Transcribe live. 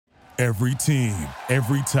Every team,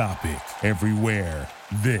 every topic, everywhere.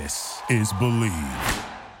 This is Believe.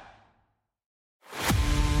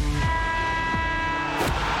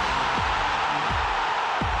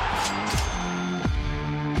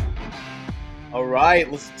 All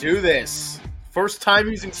right, let's do this. First time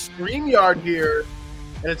using StreamYard here,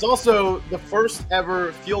 and it's also the first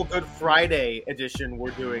ever Feel Good Friday edition we're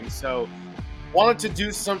doing. So, wanted to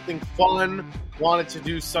do something fun, wanted to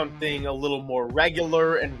do something a little more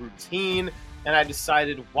regular and routine, and I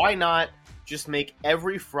decided why not just make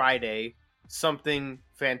every Friday something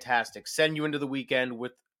fantastic. Send you into the weekend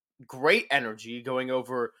with great energy, going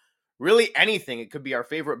over really anything. It could be our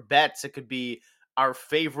favorite bets, it could be our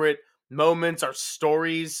favorite moments, our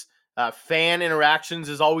stories. Fan interactions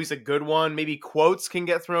is always a good one. Maybe quotes can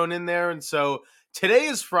get thrown in there. And so today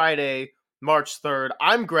is Friday, March 3rd.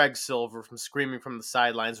 I'm Greg Silver from Screaming From The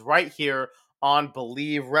Sidelines, right here on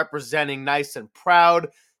Believe, representing nice and proud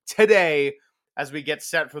today as we get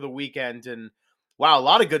set for the weekend. And wow, a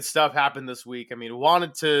lot of good stuff happened this week. I mean,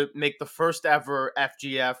 wanted to make the first ever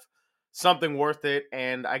FGF something worth it.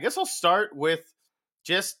 And I guess I'll start with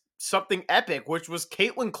just something epic, which was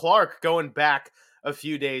Caitlin Clark going back a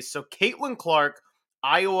few days. So Caitlin Clark,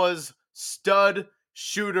 Iowa's stud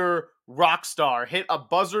shooter rock star, hit a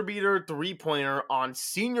buzzer beater three-pointer on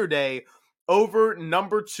senior day over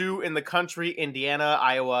number 2 in the country, Indiana.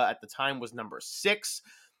 Iowa at the time was number 6.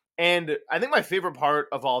 And I think my favorite part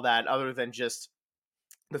of all that, other than just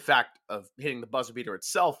the fact of hitting the buzzer beater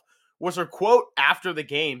itself, was her quote after the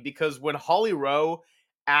game, because when Holly Rowe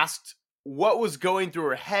asked what was going through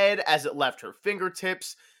her head as it left her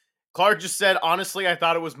fingertips, Clark just said, honestly, I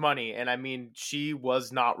thought it was money. And I mean, she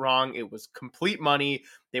was not wrong. It was complete money.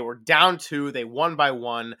 They were down 2. They won by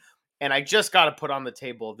 1. And I just got to put on the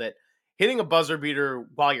table that hitting a buzzer beater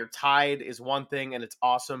while you're tied is one thing, and it's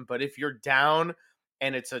awesome. But if you're down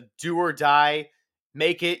and it's a do or die,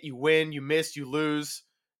 make it, you win, you miss, you lose,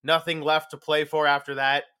 nothing left to play for after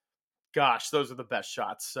that. Gosh, those are the best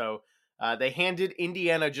shots. So they handed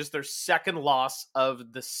Indiana just their second loss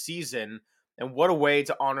of the season. And what a way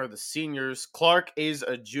to honor the seniors. Clark is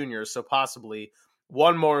a junior, so possibly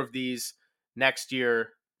one more of these next year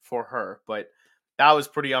for her. But that was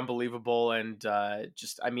pretty unbelievable. And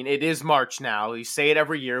it is March now. You say it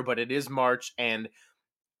every year, but it is March. And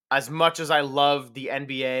as much as I love the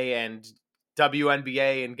NBA and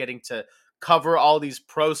WNBA and getting to cover all these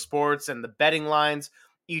pro sports and the betting lines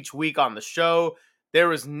each week on the show,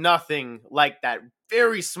 there is nothing like that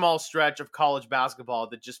very small stretch of college basketball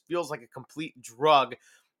that just feels like a complete drug.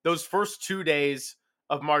 Those first 2 days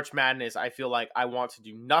of March Madness, I feel like I want to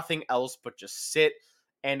do nothing else but just sit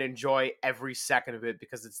and enjoy every second of it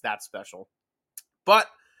because it's that special. But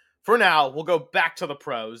for now, we'll go back to the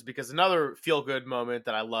pros, because another feel-good moment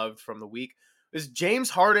that I loved from the week is James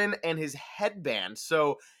Harden and his headband.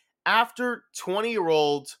 So after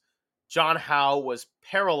 20-year-old John Howe was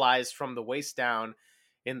paralyzed from the waist down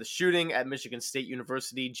in the shooting at Michigan State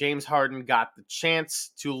University, James Harden got the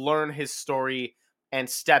chance to learn his story and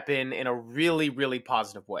step in a really, really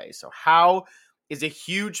positive way. So Howe is a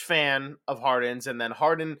huge fan of Harden's, and then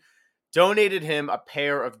Harden donated him a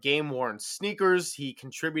pair of game-worn sneakers. He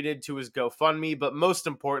contributed to his GoFundMe, but most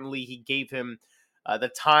importantly, he gave him the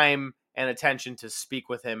time and attention to speak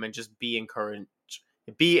with him and just be encouraging.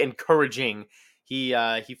 He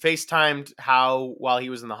FaceTimed Howe while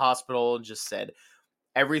he was in the hospital and just said,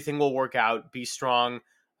 everything will work out. Be strong.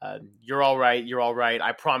 You're all right. You're all right.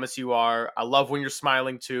 I promise you are. I love when you're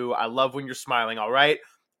smiling too. I love when you're smiling. All right.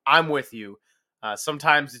 I'm with you.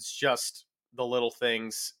 Sometimes it's just the little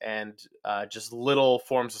things and just little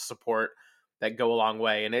forms of support that go a long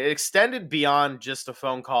way. And it extended beyond just a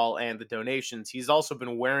phone call and the donations. He's also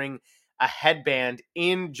been wearing a headband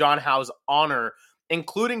in John Howe's honor,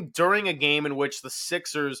 including during a game in which the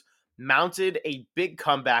Sixers mounted a big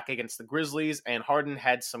comeback against the Grizzlies, and Harden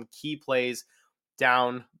had some key plays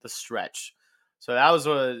down the stretch. So that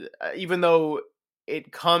was even though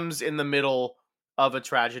it comes in the middle of a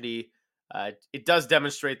tragedy, it does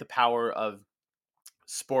demonstrate the power of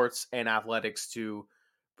sports and athletics to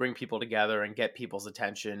bring people together and get people's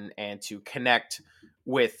attention and to connect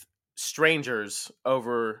with strangers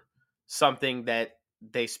over something that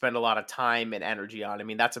they spend a lot of time and energy on. I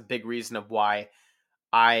mean, that's a big reason of why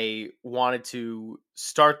I wanted to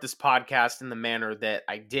start this podcast in the manner that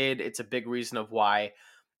I did. It's a big reason of why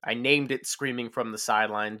I named it Screaming From The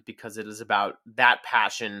Sidelines, because it is about that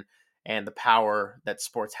passion and the power that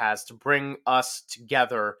sports has to bring us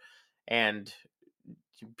together, and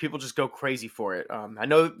people just go crazy for it. I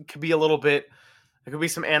know it could be there could be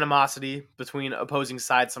some animosity between opposing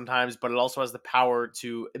sides sometimes, but it also has the power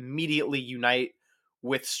to immediately unite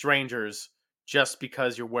with strangers just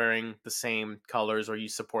because you're wearing the same colors or you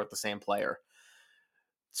support the same player.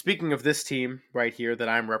 Speaking of this team right here that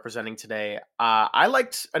I'm representing today, I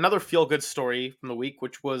liked another feel-good story from the week,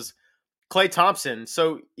 which was Klay Thompson.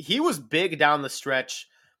 So he was big down the stretch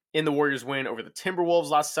in the Warriors win over the Timberwolves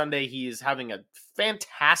last Sunday. He is having a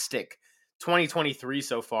fantastic 2023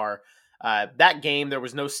 so far. That game, there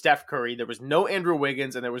was no Steph Curry, there was no Andrew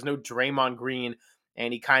Wiggins, and there was no Draymond Green,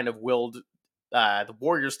 and he kind of willed the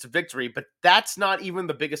Warriors to victory. But that's not even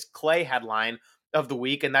the biggest Klay headline of the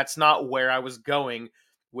week, and that's not where I was going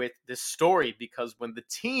with this story, because when the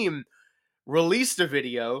team released a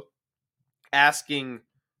video asking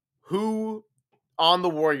who on the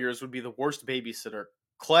Warriors would be the worst babysitter,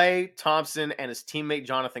 Klay Thompson and his teammate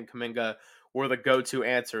Jonathan Kuminga were the go-to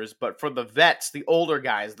answers. But for the vets, the older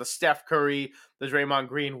guys, the Steph Curry, the Draymond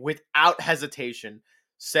Green, without hesitation,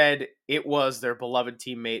 said it was their beloved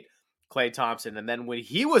teammate, Klay Thompson. And then when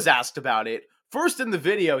he was asked about it, first in the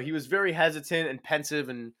video, he was very hesitant and pensive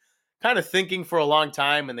and kind of thinking for a long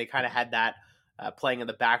time. And they kind of had that playing in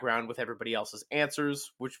the background with everybody else's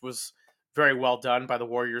answers, which was very well done by the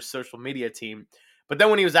Warriors social media team. But then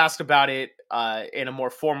when he was asked about it in a more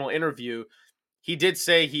formal interview, he did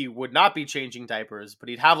say he would not be changing diapers, but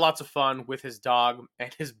he'd have lots of fun with his dog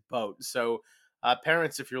and his boat. So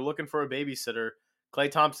parents, if you're looking for a babysitter, Klay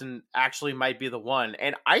Thompson actually might be the one.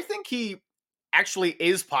 And I think he actually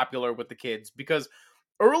is popular with the kids, because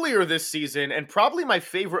earlier this season, and probably my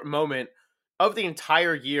favorite moment of the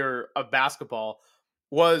entire year of basketball,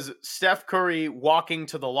 was Steph Curry walking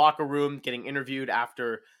to the locker room, getting interviewed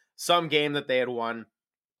after some game that they had won.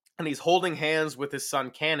 And he's holding hands with his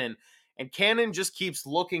son, Cannon. And Cannon just keeps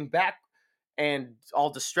looking back and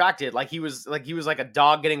all distracted. Like he was like a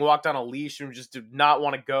dog getting walked on a leash and just did not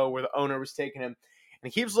want to go where the owner was taking him.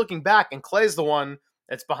 And he keeps looking back, and Klay's the one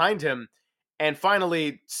that's behind him. And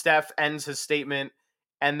finally, Steph ends his statement.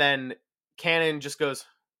 And then Cannon just goes,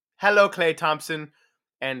 "Hello, Klay Thompson."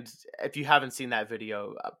 And if you haven't seen that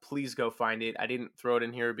video, please go find it. I didn't throw it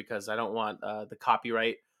in here because I don't want the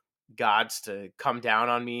copyright gods to come down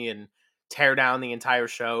on me and tear down the entire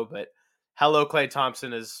show. But "Hello, Klay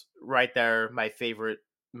Thompson" is right there, my favorite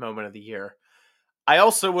moment of the year. I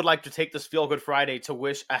also would like to take this Feel Good Friday to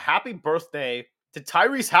wish a happy birthday to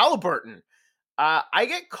Tyrese Halliburton. I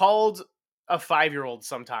get called a 5-year-old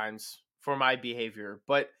sometimes for my behavior,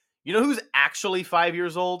 but you know who's actually 5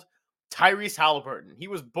 years old? Tyrese Halliburton. He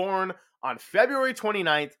was born on February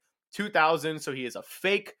 29th, 2000, so he is a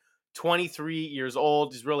fake 23 years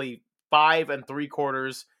old. He's really 5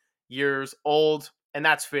 3/4 years old, and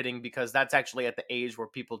that's fitting because that's actually at the age where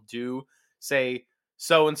people do say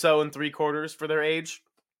so-and-so and 3/4 for their age.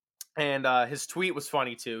 And his tweet was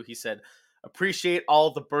funny too. He said, "Appreciate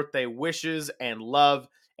all the birthday wishes and love.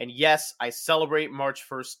 And yes, I celebrate March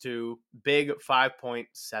 1st too. Big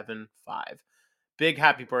 5.75. Big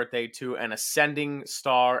happy birthday to an ascending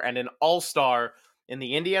star and an all-star in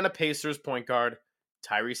the Indiana Pacers point guard,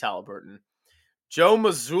 Tyrese Halliburton." Joe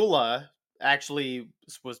Mazzulla actually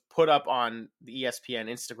was put up on the ESPN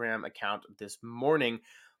Instagram account this morning.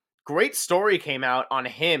 Great story came out on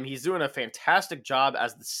him. He's doing a fantastic job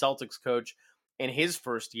as the Celtics coach in his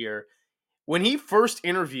first year. When he first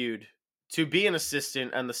interviewed to be an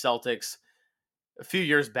assistant on the Celtics a few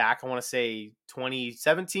years back, I want to say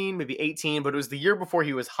 2017, maybe 18, but it was the year before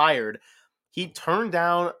he was hired, he turned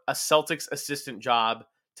down a Celtics assistant job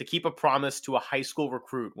to keep a promise to a high school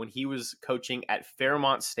recruit when he was coaching at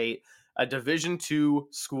Fairmont State, a Division II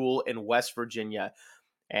school in West Virginia.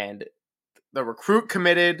 And the recruit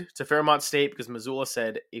committed to Fairmont State because Mazzulla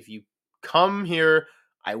said, "If you come here,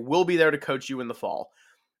 I will be there to coach you in the fall."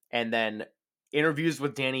 And then interviews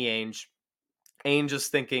with Danny Ainge. Ainge is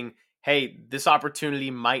thinking, hey, this opportunity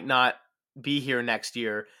might not be here next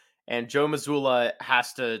year. And Joe Mazzulla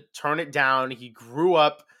has to turn it down. He grew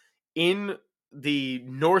up in the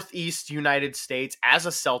Northeast United States as a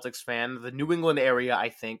Celtics fan, the New England area, I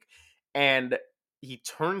think. And he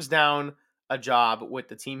turns down a job with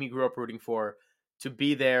the team he grew up rooting for to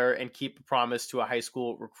be there and keep a promise to a high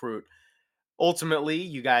school recruit. Ultimately,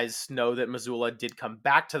 you guys know that Mazzulla did come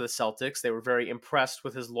back to the Celtics. They were very impressed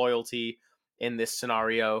with his loyalty in this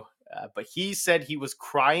scenario. But he said he was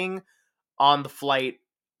crying on the flight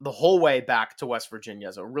the whole way back to West Virginia.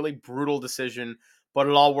 It's a really brutal decision, but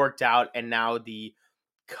it all worked out. And now the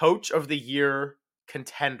coach of the year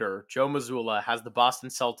contender, Joe Mazzulla, has the Boston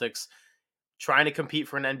Celtics trying to compete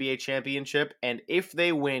for an NBA championship. And if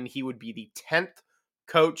they win, he would be the 10th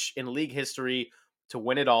coach in league history to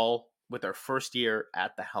win it all with their first year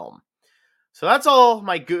at the helm. So that's all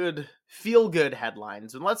my good, feel-good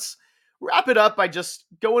headlines. And let's wrap it up by just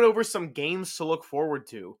going over some games to look forward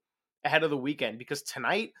to ahead of the weekend, because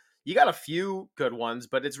tonight you got a few good ones,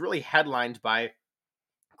 but it's really headlined by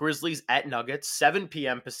Grizzlies at Nuggets, 7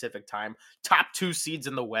 p.m. Pacific time, top 2 seeds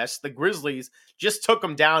in the West. The Grizzlies just took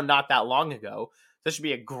them down not that long ago. This should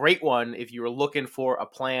be a great one if you were looking for a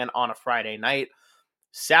plan on a Friday night.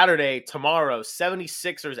 Saturday, tomorrow,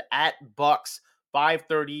 76ers at Bucks,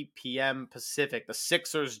 5:30 p.m. Pacific. The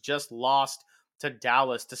Sixers just lost to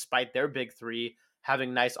Dallas despite their big three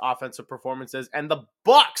having nice offensive performances. And the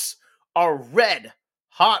Bucks are red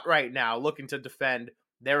hot right now, looking to defend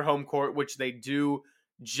their home court, which they do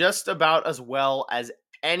just about as well as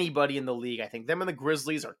anybody in the league. I think them and the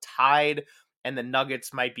Grizzlies are tied, and the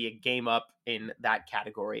Nuggets might be a game up in that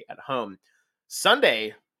category at home.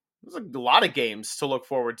 Sunday, there's a lot of games to look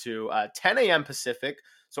forward to. 10 a.m. Pacific.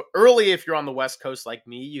 So early if you're on the West Coast like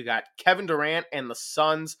me. You got Kevin Durant and the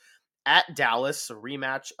Suns at Dallas, a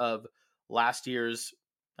rematch of last year's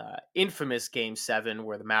infamous Game 7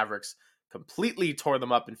 where the Mavericks completely tore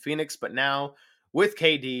them up in Phoenix. But now with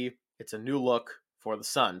KD, it's a new look for the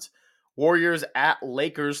Suns. Warriors at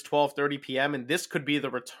Lakers, 12:30 p.m. And this could be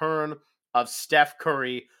the return of Steph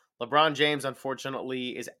Curry. LeBron James,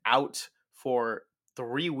 unfortunately, is out for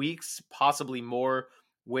 3 weeks, possibly more,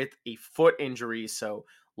 with a foot injury. So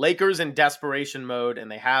Lakers in desperation mode, and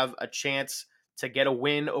they have a chance to get a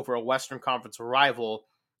win over a Western Conference rival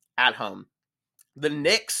at home. The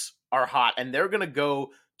Knicks are hot, and they're going to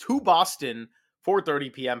go to Boston,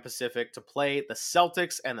 4:30 p.m. Pacific, to play the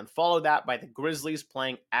Celtics, and then follow that by the Grizzlies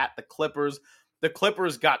playing at the Clippers. The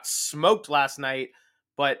Clippers got smoked last night,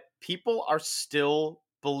 but people are still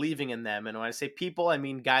believing in them. And when I say people, I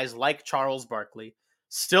mean guys like Charles Barkley,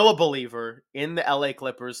 still a believer in the LA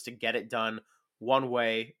Clippers to get it done one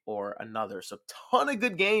way or another. So ton of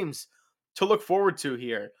good games to look forward to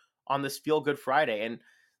here on this Feel Good Friday. And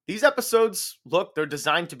these episodes, look, they're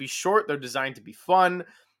designed to be short. They're designed to be fun.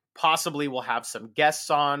 Possibly we'll have some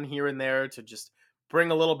guests on here and there to just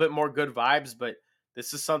bring a little bit more good vibes. But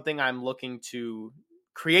this is something I'm looking to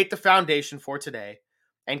create the foundation for today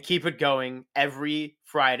and keep it going every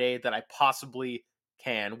Friday that I possibly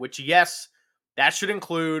can, which, yes, that should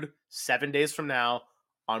include 7 days from now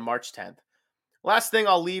on March 10th. Last thing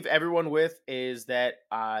I'll leave everyone with is that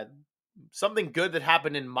something good that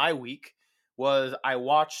happened in my week was I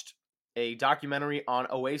watched a documentary on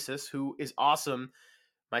Oasis, who is awesome.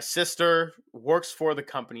 My sister works for the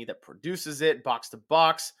company that produces it, Box to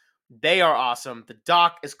Box. They are awesome. The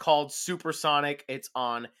doc is called Supersonic. It's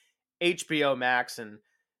on HBO Max, and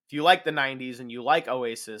if you like the 90s and you like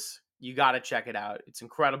Oasis, you got to check it out. It's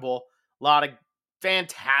incredible. A lot of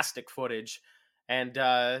fantastic footage. And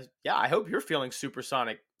yeah, I hope you're feeling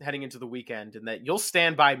supersonic heading into the weekend and that you'll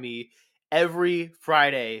stand by me every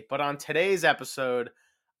Friday. But on today's episode,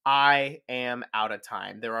 I am out of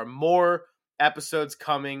time. There are more episodes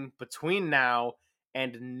coming between now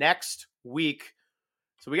and next week.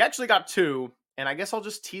 So we actually got 2, and I guess I'll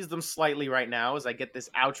just tease them slightly right now as I get this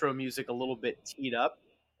outro music a little bit teed up.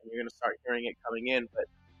 And you're going to start hearing it coming in. But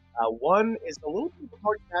one is a little bit of a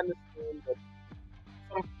March Madness theme with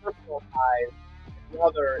some personal ties. The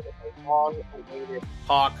other is a long-awaited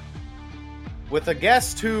talk with a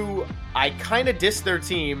guest who I kind of dissed their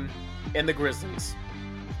team in the Grizzlies.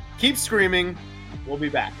 Keep screaming. We'll be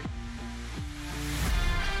back.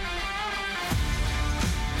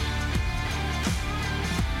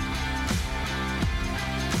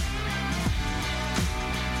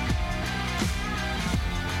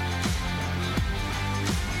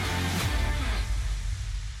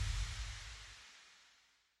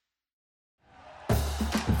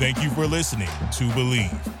 Thank you for listening to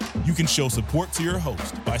Believe. You can show support to your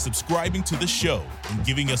host by subscribing to the show and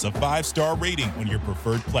giving us a 5-star rating on your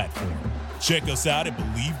preferred platform. Check us out at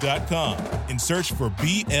Believe.com and search for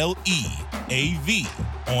BLEAV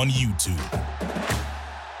on YouTube.